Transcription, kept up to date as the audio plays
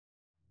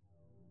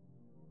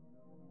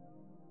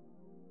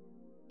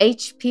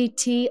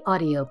HPT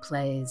Audio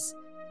Plays.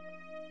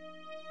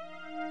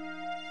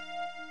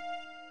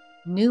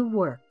 New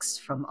works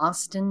from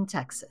Austin,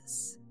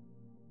 Texas.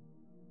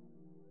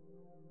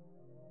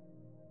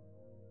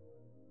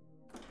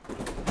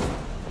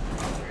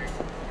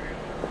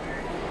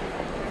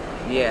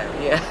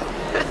 Yeah.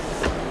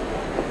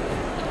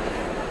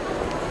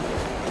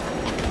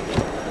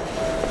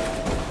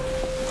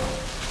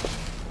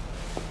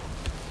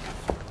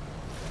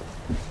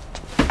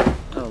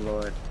 Oh,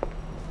 Lord.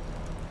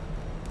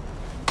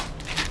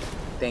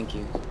 Thank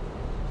you.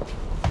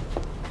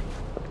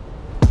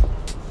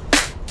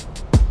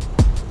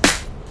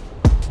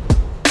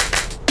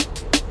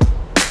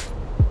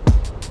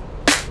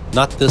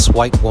 Not This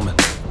White Woman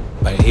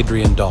by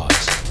Adrienne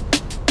Dawes.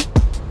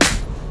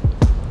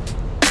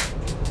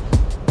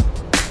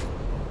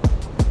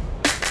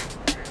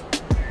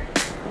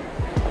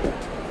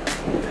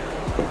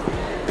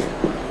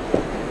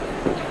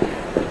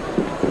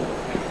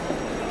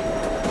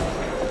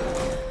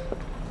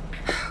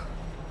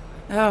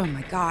 Oh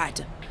my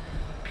God.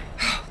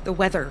 The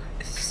weather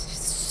is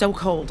so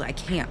cold. I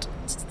can't.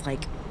 It's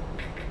like,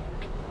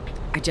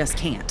 I just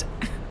can't.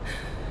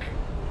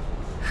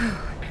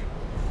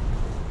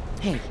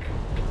 Hey.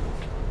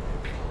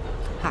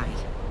 Hi.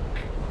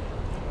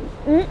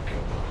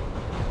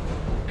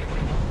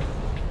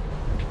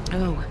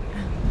 Oh.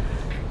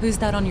 Who's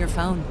that on your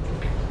phone?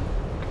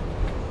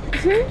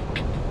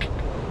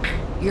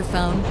 Your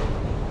phone?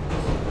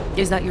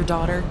 Is that your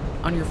daughter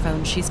on your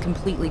phone? She's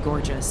completely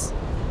gorgeous.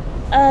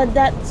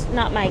 That's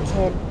not my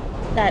kid.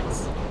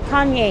 That's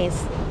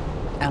Kanye's.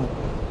 Oh.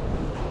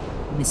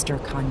 Mr.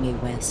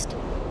 Kanye West.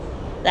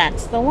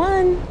 That's the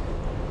one.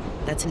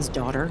 That's his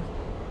daughter?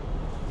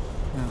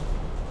 Oh.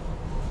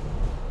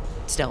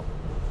 Still,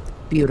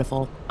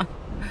 beautiful.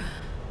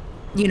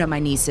 You know, my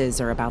nieces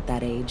are about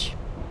that age.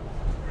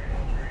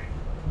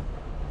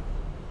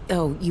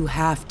 Oh, you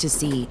have to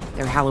see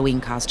their Halloween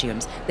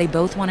costumes. They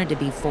both wanted to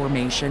be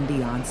Formation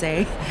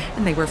Beyonce,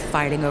 and they were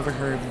fighting over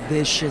her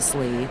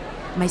viciously.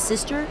 My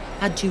sister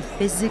had to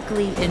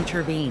physically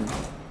intervene.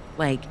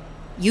 Like,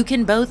 you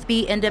can both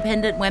be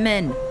independent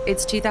women.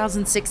 It's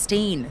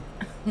 2016.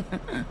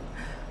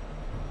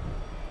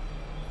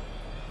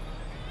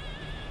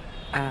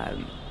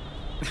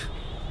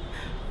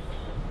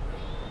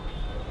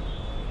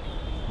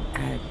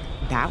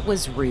 That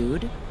was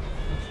rude.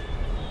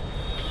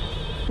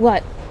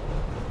 What?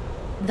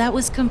 That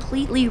was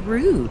completely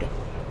rude.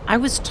 I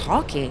was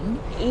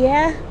talking.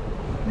 Yeah?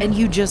 And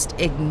you just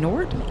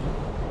ignored me.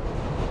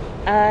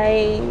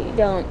 I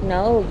don't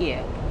know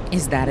you.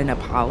 Is that an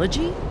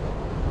apology?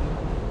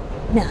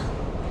 No.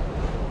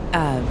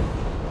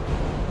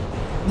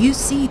 You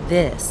see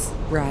this,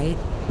 right?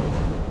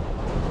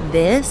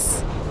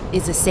 This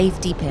is a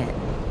safety pin.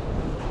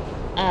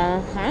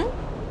 Uh-huh.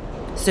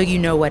 So you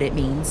know what it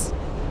means?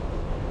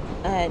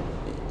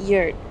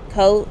 Your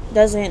coat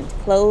doesn't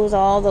close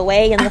all the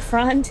way in the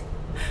front?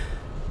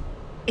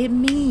 It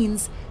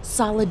means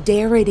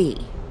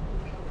solidarity.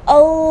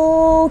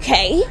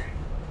 Okay.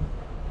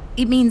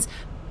 It means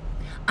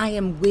I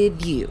am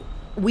with you.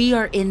 We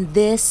are in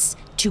this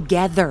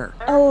together.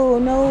 Oh,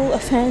 no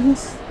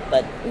offense,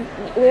 but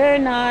we're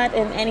not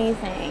in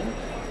anything.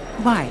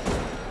 Why?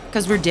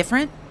 Because we're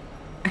different?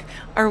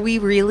 Are we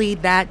really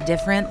that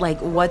different? Like,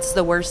 what's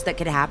the worst that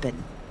could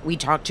happen? We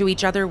talk to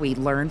each other, we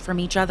learn from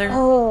each other?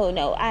 Oh,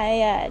 no,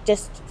 I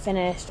just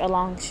finished a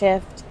long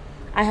shift.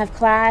 I have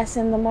class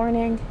in the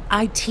morning.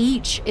 I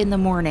teach in the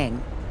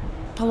morning.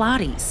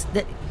 Pilates.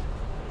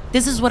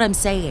 This is what I'm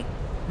saying.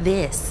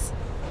 This.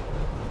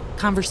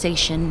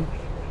 Conversation,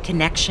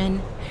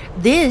 connection.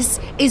 This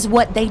is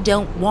what they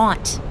don't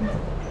want.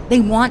 They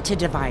want to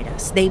divide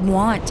us. They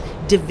want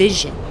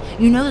division.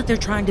 You know that they're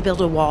trying to build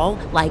a wall,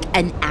 like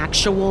an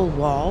actual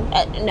wall?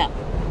 No.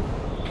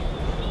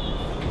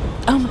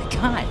 Oh my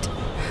God.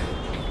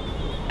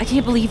 I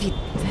can't believe you.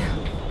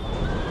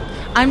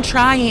 I'm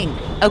trying,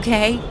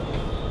 okay?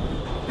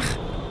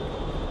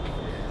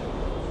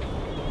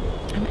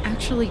 I'm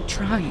actually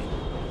trying.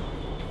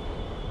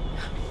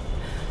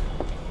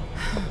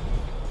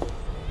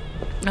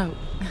 Oh.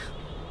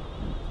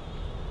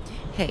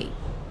 Hey.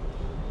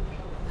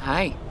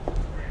 Hi.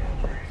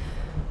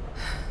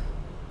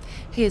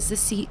 Hey, is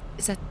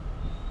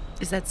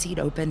that seat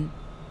open?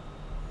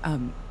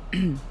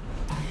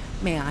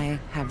 May I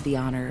have the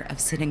honor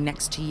of sitting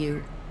next to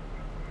you?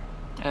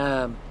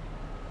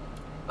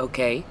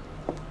 Okay.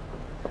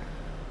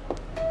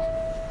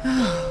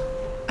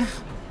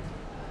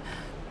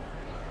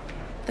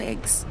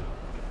 Thanks.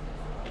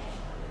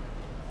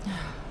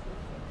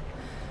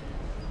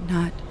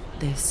 Not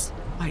this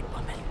white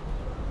woman.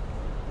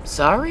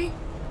 Sorry?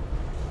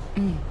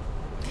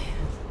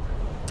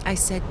 I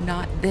said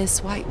not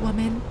this white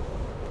woman.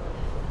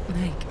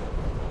 Like,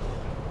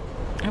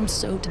 I'm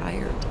so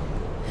tired.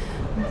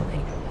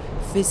 Like,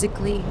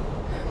 physically,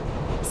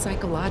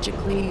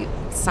 psychologically,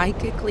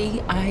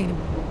 psychically, I'm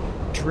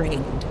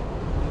drained.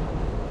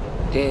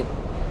 Did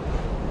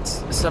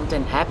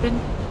something happen?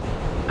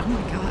 Oh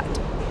my God.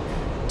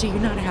 Do you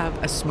not have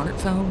a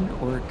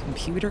smartphone or a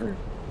computer?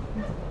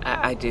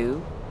 I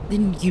do.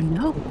 Then you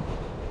know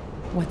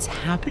what's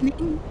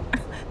happening.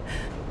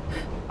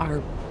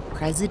 Our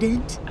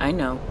president. I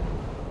know.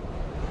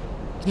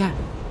 Yeah.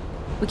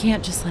 We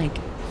can't just,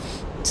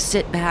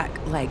 sit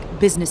back like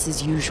business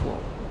as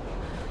usual.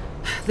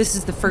 This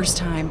is the first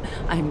time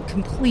I'm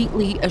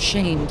completely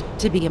ashamed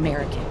to be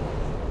American.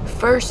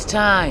 First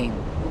time.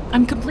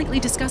 I'm completely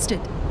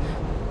disgusted.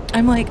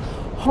 I'm,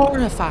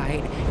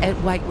 horrified at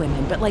white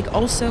women, but,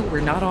 also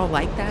we're not all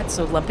like that,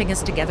 so lumping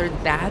us together,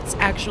 that's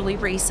actually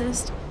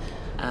racist.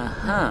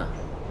 Uh-huh.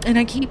 And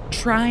I keep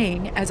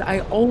trying, as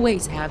I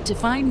always have, to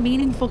find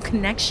meaningful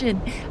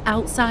connection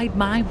outside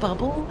my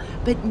bubble,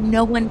 but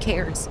no one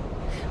cares.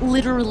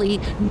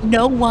 Literally,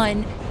 no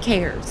one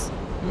cares.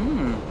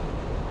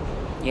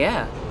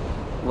 Yeah.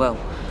 Well,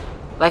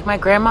 like my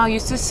grandma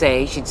used to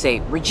say, she'd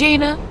say,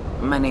 Regina.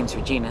 My name's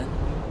Regina.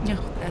 No,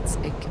 that's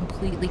a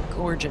completely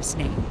gorgeous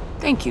name.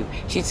 Thank you.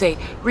 She'd say,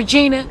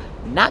 Regina,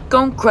 not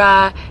gonna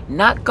cry,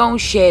 not gonna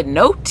shed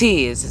no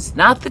tears. It's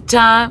not the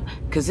time,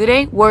 'cause it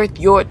ain't worth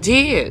your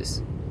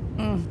tears.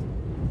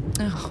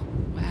 Oh,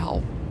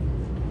 wow.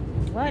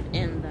 What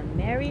in the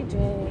Mary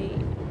J?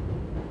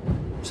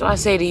 So I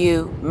say to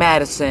you,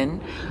 Madison,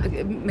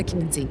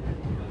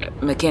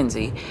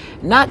 Mackenzie,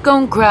 not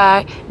gonna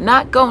cry,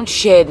 not gonna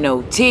shed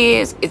no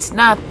tears. It's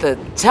not the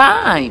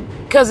time,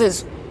 'cause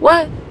it's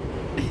what?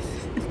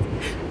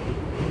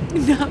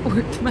 Not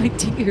worth my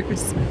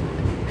tears.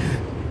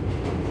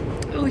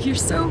 Oh, you're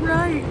so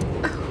right.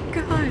 Oh,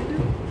 God.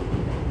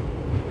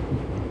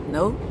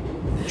 No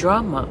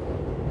drama.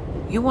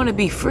 You want to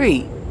be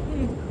free.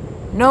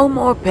 No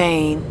more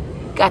pain.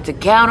 Got to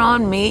count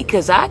on me,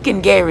 'cause I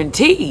can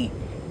guarantee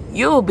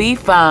you'll be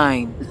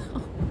fine.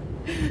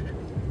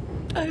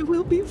 I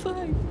will be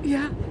fine.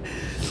 Yeah.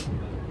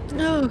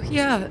 Oh,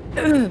 yeah.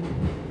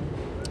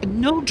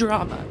 No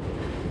drama.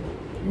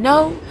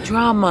 No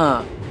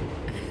drama.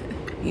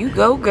 You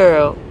go,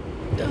 girl.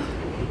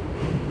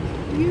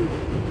 You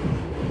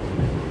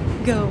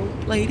go,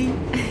 lady.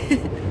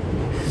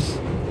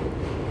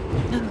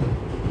 Oh,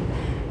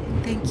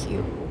 thank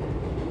you.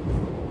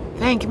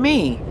 Thank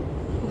me.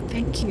 Well,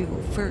 thank you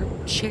for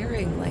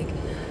sharing,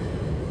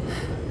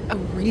 a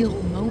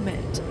real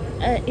moment.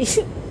 It's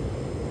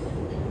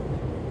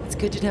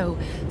good to know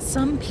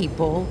some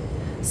people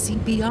see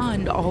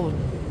beyond all of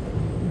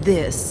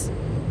this.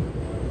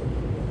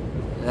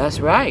 That's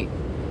right.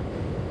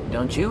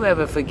 Don't you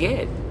ever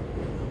forget.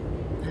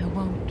 I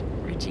won't,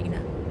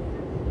 Regina.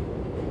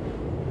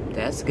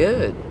 That's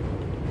good,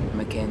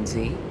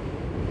 Mackenzie.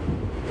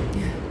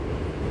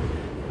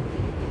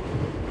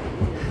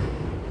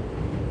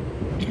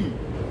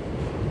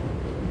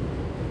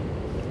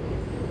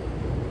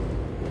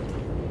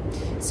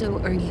 So,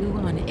 are you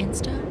on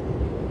Insta?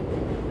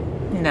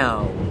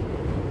 No.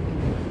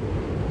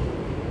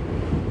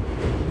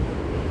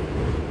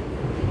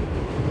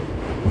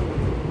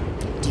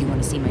 Do you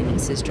want to see my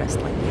nieces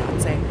dressed like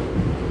Beyonce?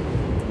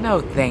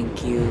 No,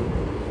 thank you.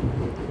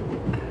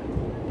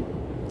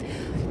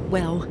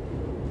 Well,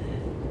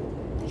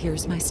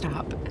 here's my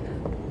stop.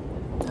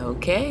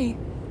 Okay.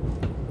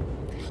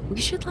 We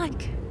should,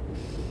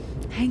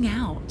 hang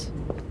out.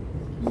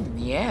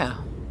 Yeah.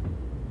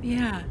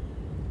 Yeah.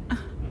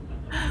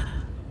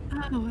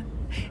 Oh.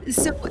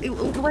 So,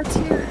 what's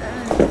your,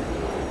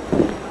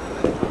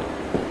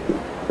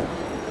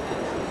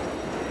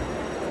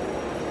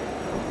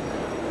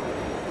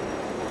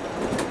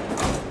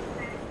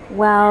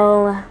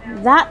 Well,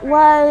 that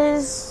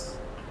was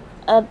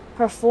a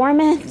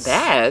performance.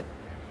 That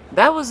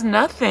was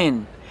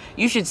nothing.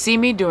 You should see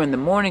me during the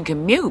morning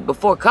commute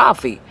before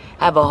coffee.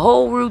 Have a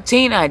whole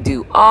routine I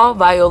do, all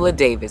Viola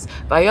Davis.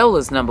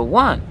 Viola's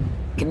 #1.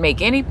 Can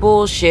make any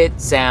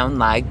bullshit sound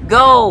like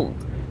gold.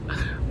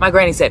 My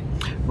granny said,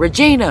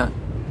 Regina,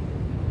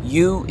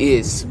 you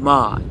is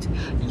smart.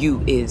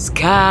 You is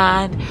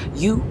kind.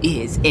 You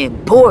is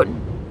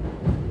important.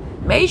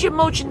 Major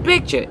motion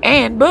picture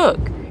and book.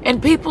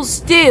 And people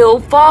still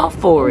fall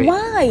for it.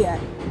 Why?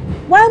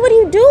 Why would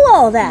you do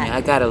all that?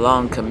 I got a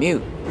long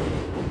commute.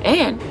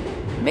 And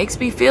makes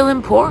me feel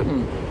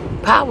important,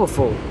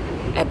 powerful,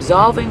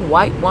 absolving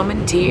white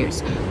woman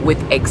tears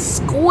with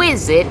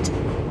exquisite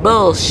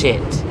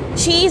bullshit.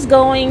 She's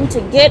going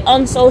to get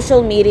on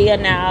social media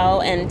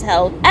now and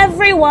tell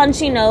everyone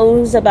she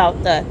knows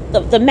about the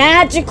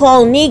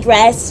magical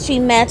negress she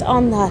met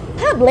on the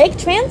public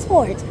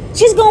transport.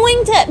 She's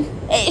going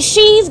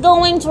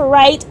to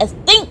write a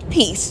think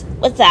piece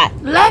with that.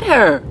 Let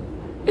her.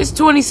 It's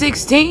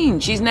 2016.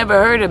 She's never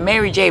heard of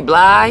Mary J.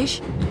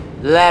 Blige.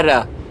 Let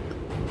her.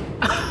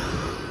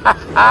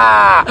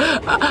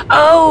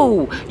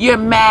 Oh, you're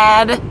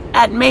mad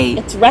at me?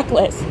 It's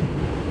reckless.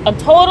 A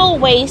total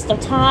waste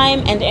of time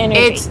and energy.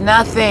 It's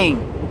nothing.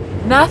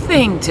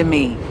 Nothing to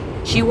me.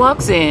 She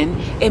walks in,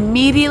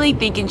 immediately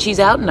thinking she's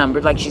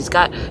outnumbered, like she's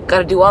got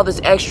to do all this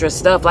extra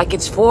stuff, like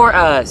it's for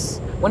us,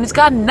 when it's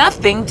got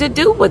nothing to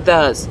do with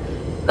us.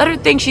 Let her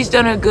think she's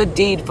done a good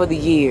deed for the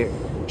year.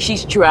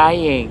 She's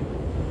trying.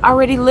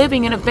 Already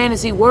living in a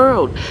fantasy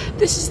world.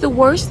 This is the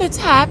worst that's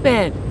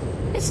happened.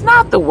 It's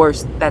not the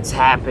worst that's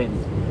happened.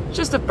 It's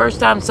just the first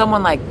time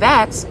someone like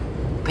that's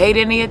paid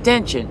any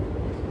attention.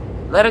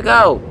 Let her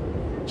go.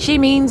 She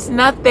means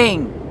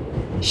nothing.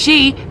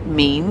 She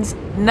means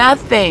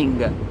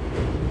nothing.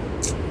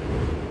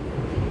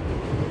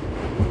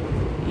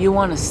 You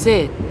want to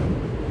sit?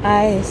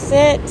 I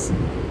sit.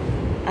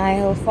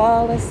 I'll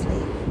fall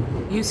asleep.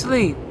 You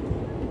sleep.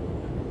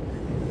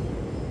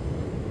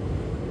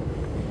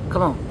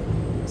 Come on,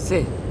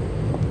 sit.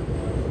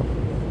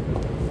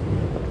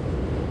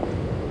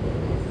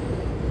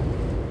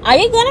 Are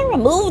you gonna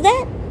remove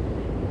that?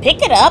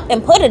 Pick it up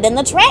and put it in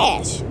the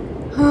trash.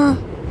 Huh?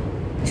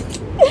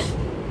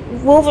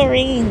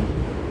 Wolverine.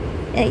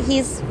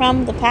 He's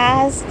from the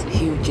past.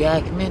 Hugh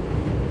Jackman.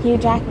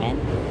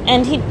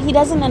 And he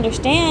doesn't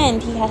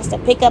understand. He has to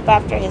pick up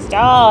after his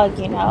dog,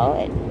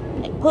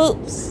 It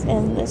poops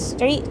in the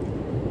street.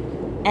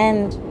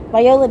 And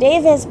Viola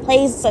Davis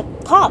plays a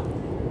cop.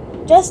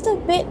 Just a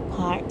bit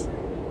part.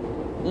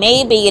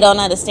 Maybe you don't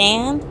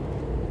understand.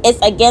 It's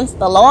against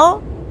the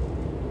law.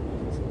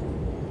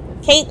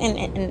 Kate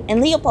and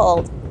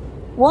Leopold.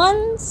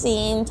 One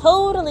seemed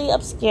totally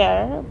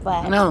obscure,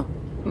 but... No,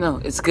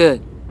 it's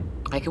good.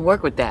 I can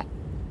work with that.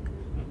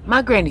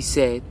 My granny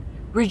said,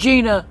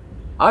 Regina,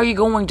 are you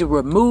going to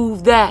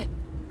remove that?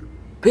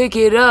 Pick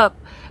it up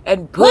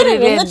and put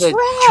it in the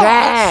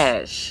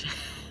trash.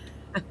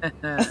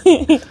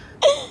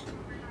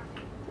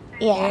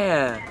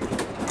 Yeah.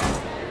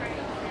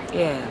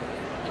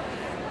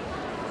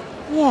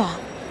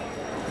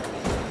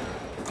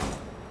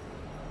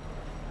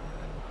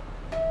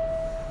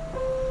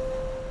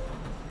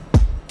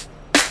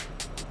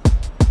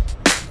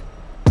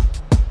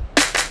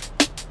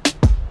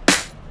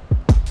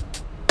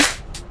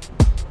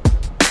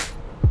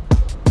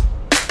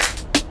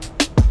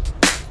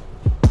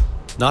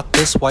 Not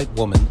This White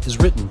Woman is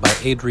written by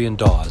Adrienne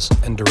Dawes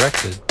and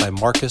directed by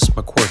Marcus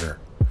McQuirter,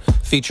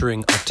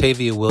 featuring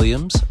Oktavea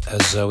Williams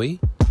as Zoe,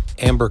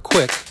 Amber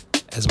Quick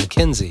as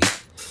Mackenzie,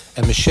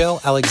 and Michelle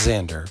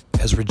Alexander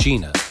as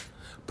Regina,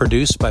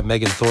 produced by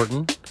Megan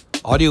Thornton,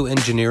 audio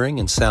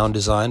engineering and sound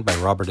design by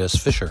Robert S.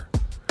 Fisher.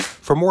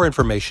 For more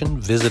information,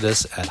 visit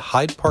us at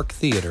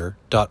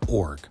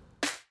hydeparktheater.org.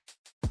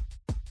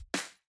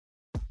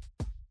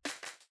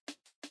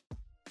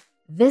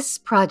 This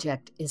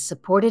project is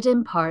supported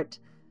in part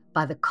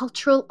by the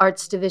Cultural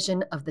Arts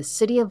Division of the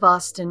City of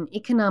Austin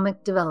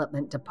Economic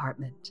Development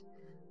Department,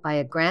 by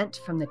a grant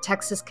from the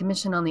Texas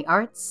Commission on the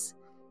Arts,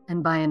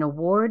 and by an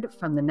award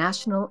from the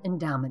National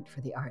Endowment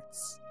for the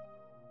Arts.